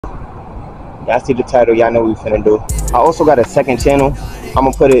Y'all see the title, y'all know what we finna do. I also got a second channel. I'm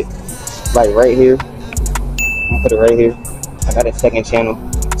gonna put it like right here. I'm gonna put it right here. I got a second channel.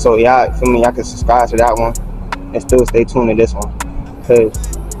 So y'all, for me, y'all can subscribe to that one and still stay tuned to this one. Cause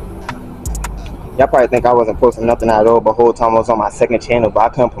y'all probably think I wasn't posting nothing at all, but the whole time I was on my second channel, but I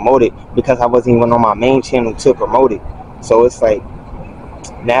couldn't promote it because I wasn't even on my main channel to promote it. So it's like,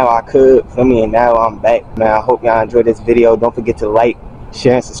 now I could, for me, and now I'm back. Man, I hope y'all enjoyed this video. Don't forget to like,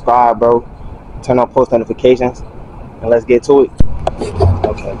 share, and subscribe, bro. Turn on post notifications, and let's get to it.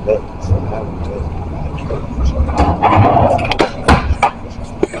 Okay, bet. So now we good.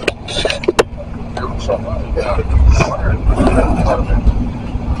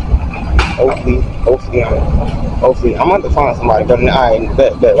 Hopefully, I'm going to find somebody, but alright,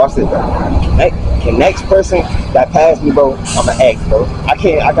 bet, watch this, bro. The next person that passed me, bro, I'ma ask, bro. I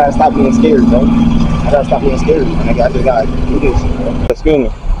gotta stop being scared, bro. I just gotta do this, bro. Excuse me.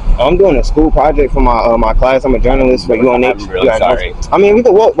 I'm doing a school project for my class. I'm a journalist for UNH. I'm really sorry. I mean, we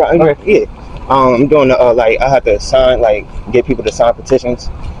can walk, bro. Okay. Yeah. I'm doing like, I have to sign, like, get people to sign petitions.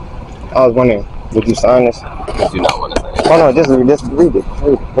 I was wondering, would you sign this? I do not want to sign it. Oh no, just read it.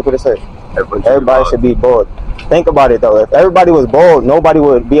 Look what it says. Everybody should be bald. Think about it though. If everybody was bald, nobody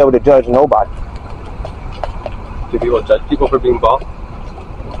would be able to judge nobody. Do people judge people for being bald?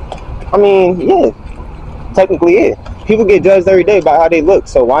 I mean, yeah. Technically, yeah. People get judged every day by how they look,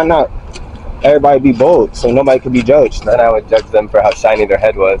 so why not everybody be bald so nobody could be judged? Then I would judge them for how shiny their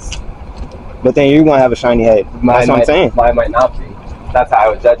head was. But then you're gonna have a shiny head. That's what I'm saying. Mine might not be. That's how I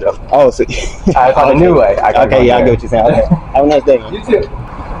would judge them. Oh, so I found a new way. Okay, yeah, I get what you're saying. Okay. Have a nice day, man. You too.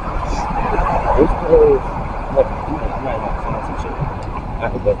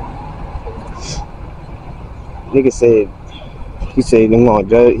 Nigga said, he said he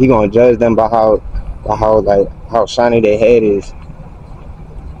gonna judge them by how shiny their head is.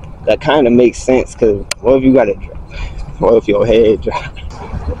 That kind of makes sense, cause what if you got what if your head dry?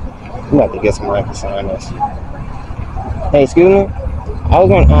 I'm about to get somebody to sign this. Hey, excuse me.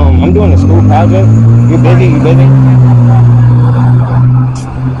 I'm doing a school project. You busy?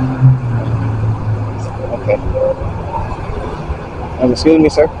 Okay. Excuse me,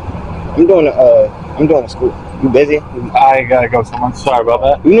 sir. I'm doing a school. You busy? I gotta go somewhere. Sorry about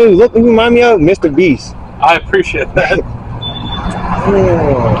that. You know, you remind me of Mr. Beast. I appreciate that.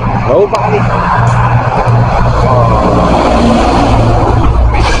 Nobody?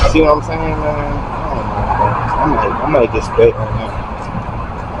 See what I'm saying, man? I might just quit right now.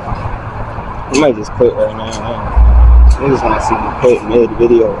 I might just quit right now. I just want to see me quit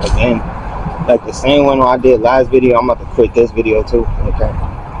mid-video again. Like the same one I did last video, I'm about to quit this video too. Okay.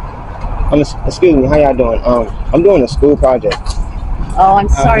 Excuse me, how y'all doing? I'm doing a school project. Oh, I'm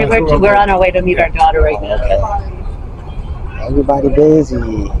sorry. We're on our way to meet our daughter right now. Okay. Everybody busy.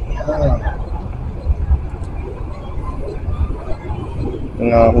 You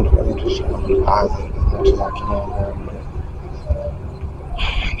know, I'm just trying to be positive as much as I can, bro. I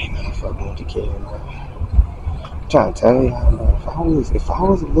ain't no fucking educated, bro. I'm trying to tell you, bro, if I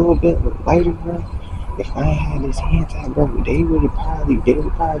was a little bit lighter, bro, if I had this hand tag, bro, they would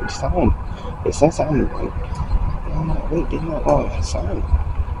probably sign. It says something like, I'm like, wait, they not gonna sign.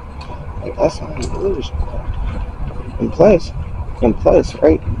 Like, that's not bullshit, bro. And plus,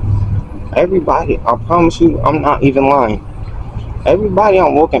 right? Everybody, I promise you, I'm not even lying. Everybody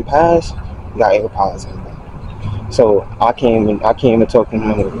I'm walking past got AirPods in, bro. So I can't even talk to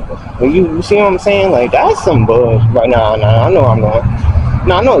them. When you see what I'm saying? Like, that's some bullshit right now. I know where I'm going.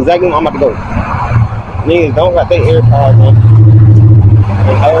 No, I know exactly where I'm about to go. Niggas don't got their AirPods in,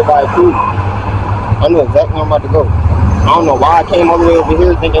 and everybody cool. I know exactly where I'm about to go. I don't know why I came all the way over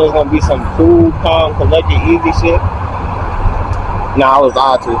here thinking it was gonna be some cool, calm, collected, easy shit. Nah, I was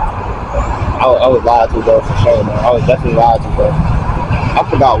lied to. I was lied to, bro, for sure, man. I was definitely lied to, bro. I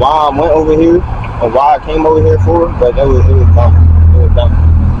forgot why I went over here or why I came over here for, but it was dumb. It was dumb.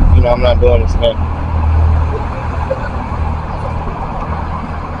 You know, I'm not doing this, man.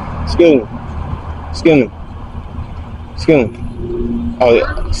 Excuse me. Oh,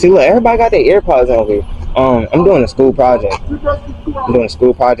 yeah. See, look, everybody got their AirPods over here. I'm doing a school project.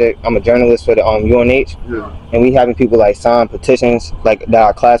 I'm a journalist for the UNH, and we having people like sign petitions like that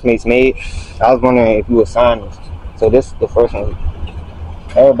our classmates made. I was wondering if you would sign this. So this is the first one.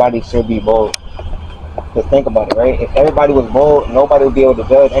 Everybody should be bold. Just think about it, right? If everybody was bold, nobody would be able to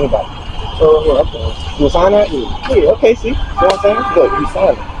judge anybody. So yeah, okay. You sign that? Yeah, okay. See what I'm saying? Good, you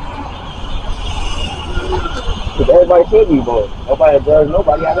signed it. Because everybody should be bold. Nobody judge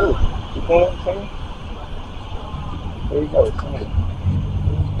nobody at all. You know what I'm saying? There you go.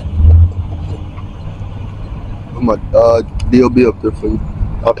 My DLB up there for you.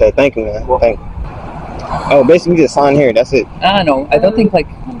 Okay, thank you, man. Thank you. Oh, basically just sign here. That's it. No, I don't think like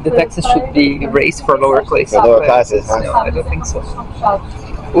the taxes should be raised for lower classes. For lower classes, huh? No, I don't think so.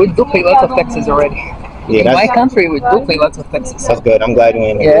 We do pay lots of taxes already. Yeah, in my country, we do pay lots of taxes. That's good. I'm glad you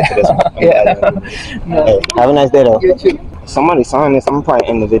ain't here for this one. I'm glad you ain't here. No. Hey, have a nice day, though. You too. Somebody sign this. I'm probably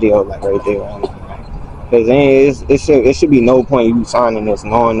end the video like right there. Because it should be no point you signing this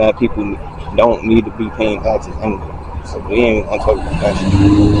knowing that people don't need to be paying taxes anyway. So we ain't even gonna talk about that shit.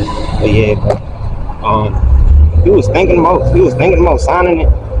 But yeah, he was thinking about signing it.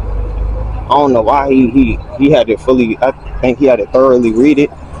 I don't know why he had to fully. I think he had to thoroughly read it.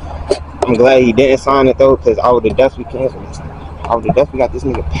 I'm glad he didn't sign it though, because I would have definitely canceled this. I would have definitely got this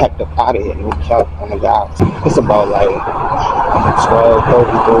nigga packed up out of here. No cap on the guy. It's about like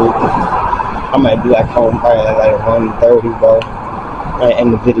 12:33. I might be like home probably like 1:30, bro. I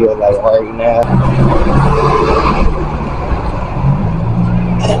end the video like right now.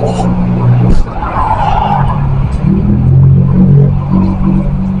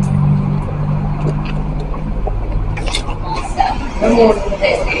 You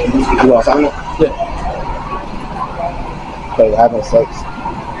want to sign it? Yeah. Okay, having sex.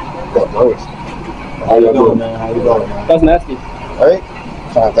 Got worse. How you doing, man? How you going, man? That's nasty. Alright?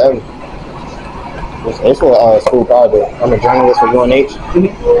 Trying to tell you. It's for school project. I'm a journalist for UNH.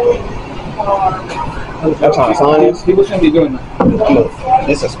 I'm trying to sign this. People shouldn't be doing that.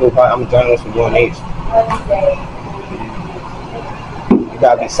 This is a school project. I'm a journalist for UNH. You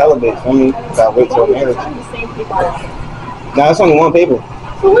gotta be celibate for me. You gotta wait till marriage. Nah, it's only one paper.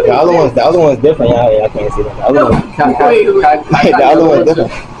 The other one's different. Yeah, I can't see that. The other one's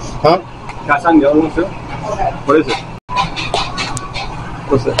different. Huh? Can I sign the other one too? What is it?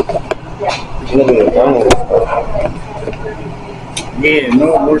 What's it? Yeah, no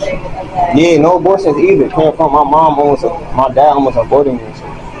abortion. Yeah, no abortions either. Came from my dad almost aborted me.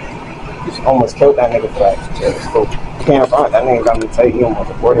 He almost killed that nigga for that. Came from that nigga got me tight. He almost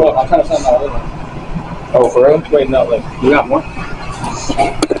aborted me. Well, I'm trying to sign that other one. Oh, for real? Wait, no, like, you got more? Come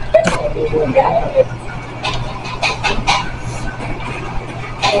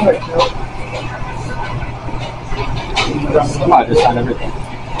on, just sign everything.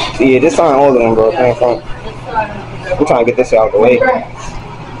 Yeah, just sign all of them, bro. Came from. We're trying to get this shit out of the way.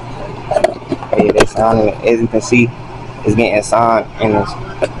 Yeah, they signing it. As you can see, it's getting signed. And it's,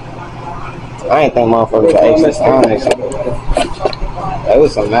 I ain't think motherfuckers could actually sign this shit. That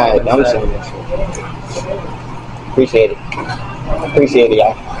was some mad dumb shit. Appreciate it. Appreciate it,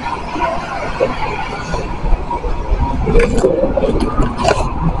 y'all.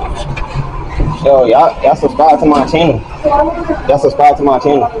 Yo, y'all subscribe to my channel. Y'all subscribe to my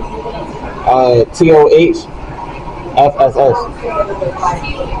channel. tohfss.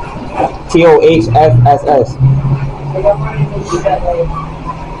 tohfss.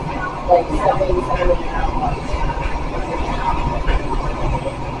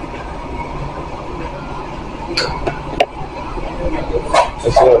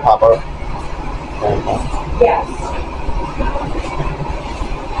 It should pop up. Yes.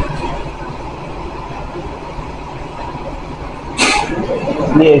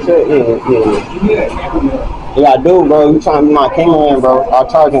 Yeah, sure, yeah, I do, bro. You trying to be my cameraman, bro? I'll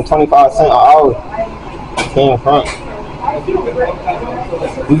charge him 25 cents an hour. In front.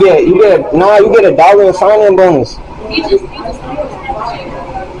 You get $1 in sign-in bonus.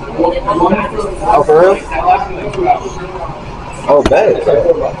 Oh, for real? Oh, bad.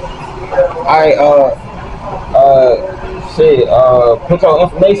 Alright, shit, put your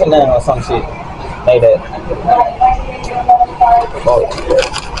information down or some shit. Like that. Oh.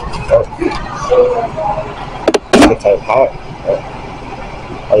 It's like hot.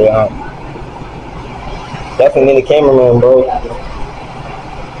 Oh, yeah. Definitely need a cameraman, bro.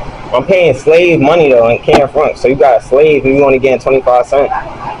 I'm paying slave money, though, in cam front. So you got a slave and you only getting 25 cents.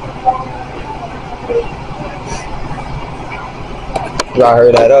 Y'all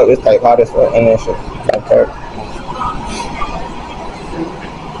heard that up. It's like hot as fuck and that shit. Okay.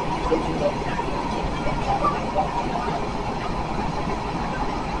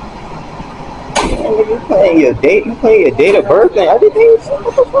 You playing your date of birth and everything?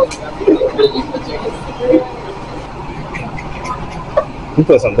 What the fuck? You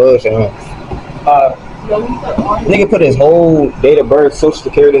put some bullshit on. Nigga put his whole date of birth, social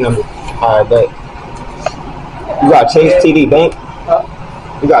security number. Alright, bet. You got Chase TD Bank?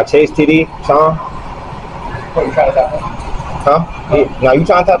 You got Chase TD, Sean? What, you trying to tap in? Huh? Yeah. Now you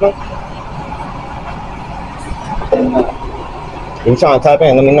trying to tap in? You trying to tap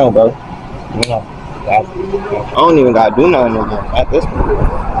in? Let me know, bro. Let me know. I don't even gotta do nothing no more at this point.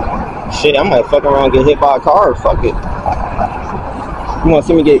 Shit, I might fuck around and get hit by a car. Fuck it. You want to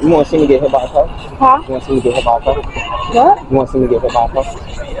see me get hit by a car? Huh? You want to see me get hit by a car? What? You want to see me get hit by a car?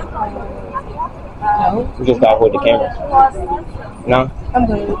 No. You just gotta hold the camera. No? I'm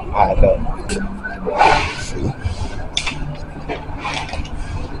good. Alright, go.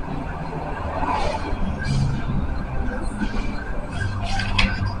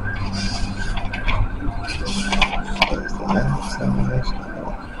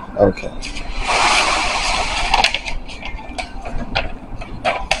 Okay.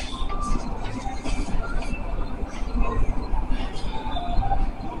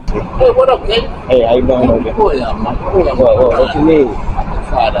 Hey, what up, kid? Hey, how you doing, okay? What What you need?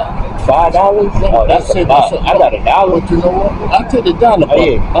 $5. $5? Oh, that's a lot. I got $1. But you know what? I'll take the dollar. Oh,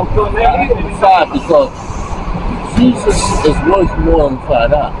 yeah. I'm going to give you $5 because Jesus is worth more than $5.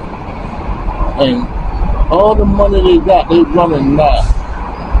 And all the money they got, they running now.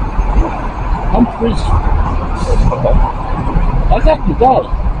 I'm preaching. Okay. I got the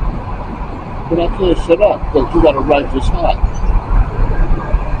dollar. But I can't shut up because you got a righteous heart.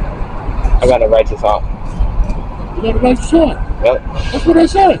 I got a righteous heart. You got a righteous heart. Yep. That's what I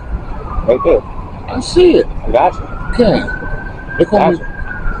said. Right there. I see it. I got you. Okay. They call me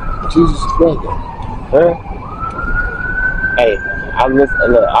Jesus' brother. Sure. Hey,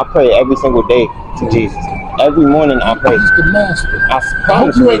 look, I pray every single day to Jesus. Every morning I pray. He's the master. I I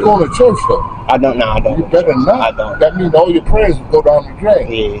promise hope you ain't going to church though. I don't. No, I don't. You better not. I don't. That means all your prayers will go down the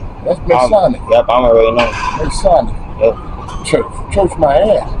drain. Yeah. That's Masonic. Yep, I'm already know. Masonic. Yep. Church my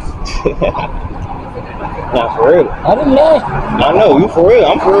ass. Nah, for real. I didn't laugh. I know, you for real.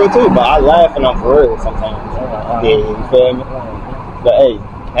 I'm for real too, but I laugh and I'm for real sometimes. Yeah, you feel me? But hey,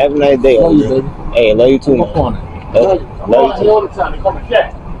 have a nice day. Love you, baby. Hey, love you too, Come man. on it. Love you all the time. They come and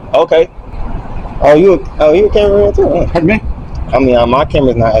check. too. Okay. Oh, you a cameraman too? Huh? Pardon me? I mean, my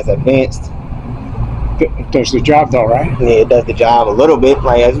camera's not as advanced. Does the job though, right? Yeah, it does the job a little bit.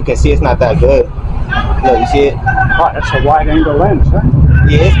 Like, as you can see, it's not that good. Look, you see it? Oh, that's a wide angle lens, huh?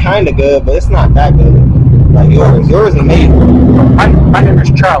 Yeah, it's kind of good, but it's not that good. Like yours is amazing. My name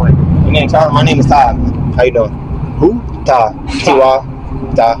is Charlie. Your name Charlie? My name is Todd. How you doing? Who? Todd.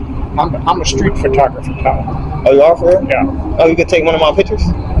 T-Y. Todd. I'm a street photographer, Todd. Oh, you are for real? Yeah. Oh, you could take one of my pictures?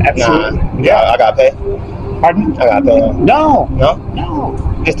 Absolutely. Nah. Yeah. I got paid. Pardon? I got paid. No. No?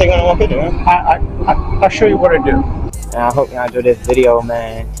 No. Just take one of my pictures, man. I'll show you what I do. And I hope y'all enjoyed this video,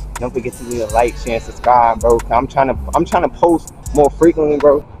 man. Don't forget to leave a like, share, and subscribe, bro. I'm trying to post more frequently,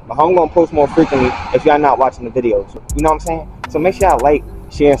 bro. But how I'm gonna post more frequently if y'all not watching the videos? You know what I'm saying? So make sure y'all like,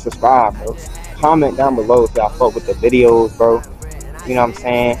 share, and subscribe, bro. Comment down below if y'all fuck with the videos, bro. You know what I'm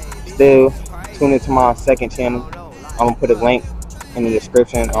saying? Still tune into my second channel. I'm gonna put a link in the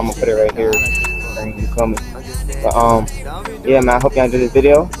description. I'm gonna put it right here. You feel me? But yeah, man. I hope y'all enjoyed this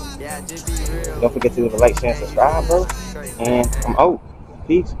video. Don't forget to leave a like, share, and subscribe, bro. And I'm out.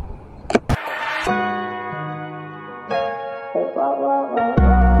 Peace.